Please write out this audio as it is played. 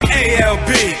ALB,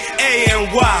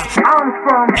 A-N-Y. I'm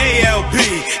from ALB,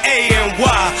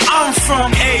 A-N-Y. I'm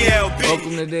from ALB.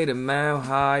 Welcome today to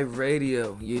Mildhigh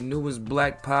Radio, your newest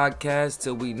black podcast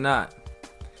till we not.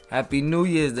 Happy New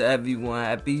Year's to everyone.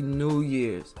 Happy New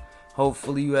Year's.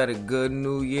 Hopefully you had a good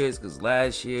New Year's, because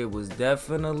last year was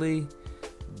definitely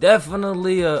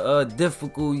a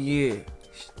difficult year.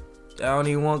 I don't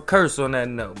even want to curse on that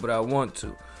note, but I want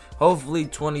to. Hopefully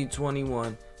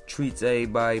 2021 treats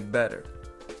everybody better.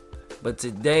 But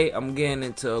today I'm getting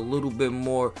into a little bit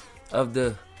more of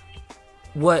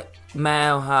what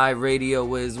Mildhigh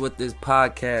Radio is, what this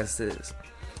podcast is.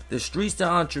 The Streets to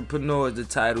Entrepreneurs, the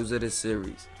titles of the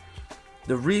series.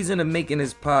 The reason of making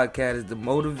this podcast is to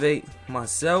motivate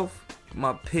myself,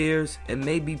 my peers, and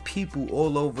maybe people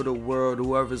all over the world,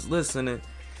 whoever's listening,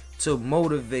 to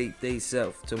motivate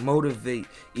themselves, to motivate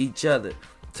each other,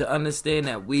 to understand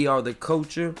that we are the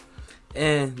culture,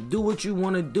 and do what you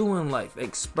want to do in life.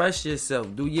 Express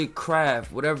yourself, do your craft,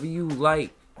 whatever you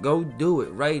like, go do it.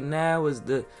 Right now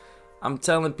I'm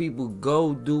telling people,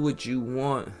 go do what you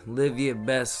want, live your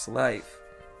best life.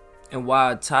 And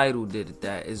why I titled it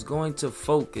that is going to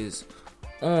focus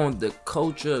on the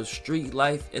culture of street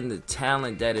life and the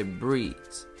talent that it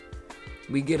breeds.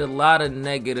 We get a lot of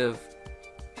negative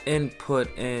input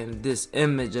and this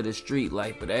image of the street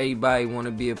life, but everybody want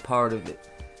to be a part of it.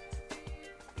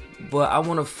 But I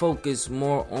want to focus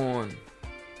more on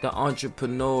the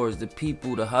entrepreneurs, the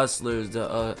people, the hustlers,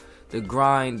 the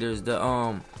grinders,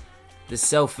 the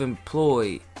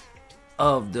self-employed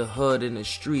of the hood and the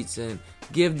streets, and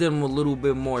give them a little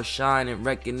bit more shine and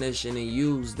recognition, and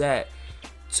use that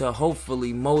to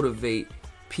hopefully motivate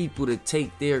people to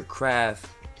take their craft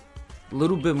a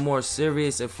little bit more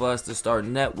serious, and for us to start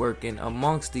networking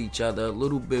amongst each other a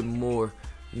little bit more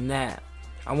now.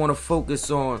 I want to focus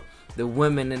on the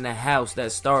women in the house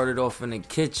that started off in the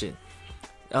kitchen.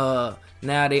 Now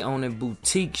they owning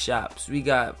boutique shops. We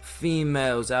got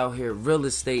females out here, real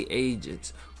estate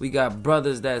agents. We got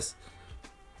brothers that's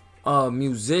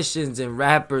musicians and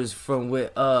rappers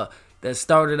that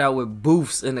started out with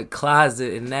booths in the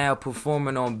closet and now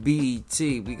performing on BET.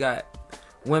 We got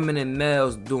women and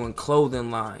males doing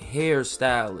clothing line,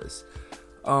 hairstylists,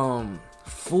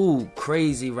 food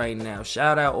crazy right now.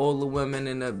 Shout out all the women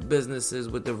in the businesses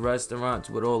with the restaurants,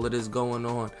 with all of this going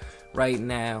on right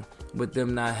now, with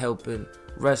them not helping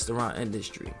restaurant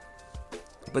industry.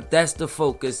 But that's the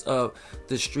focus of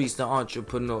the Streets to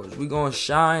Entrepreneurs. We're going to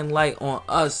shine light on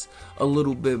us a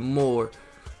little bit more,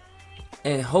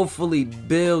 and hopefully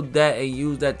build that and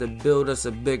use that to build us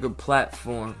a bigger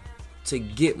platform to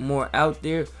get more out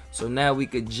there, so now we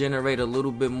could generate a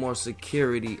little bit more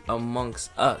security amongst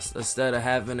us, instead of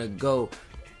having to go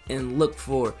and look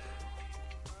for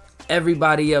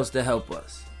everybody else to help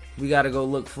us. We got to go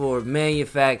look for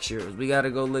manufacturers. We got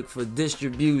to go look for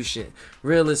distribution,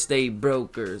 real estate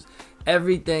brokers,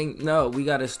 everything. No, we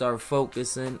got to start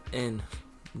focusing and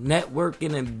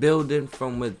networking and building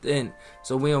from within,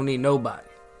 so we don't need nobody.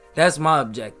 That's my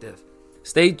objective.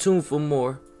 Stay tuned for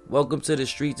more. Welcome to the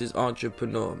Streets as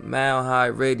Entrepreneur.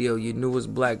 Mildhigh Radio, your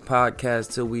newest black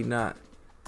podcast till we not.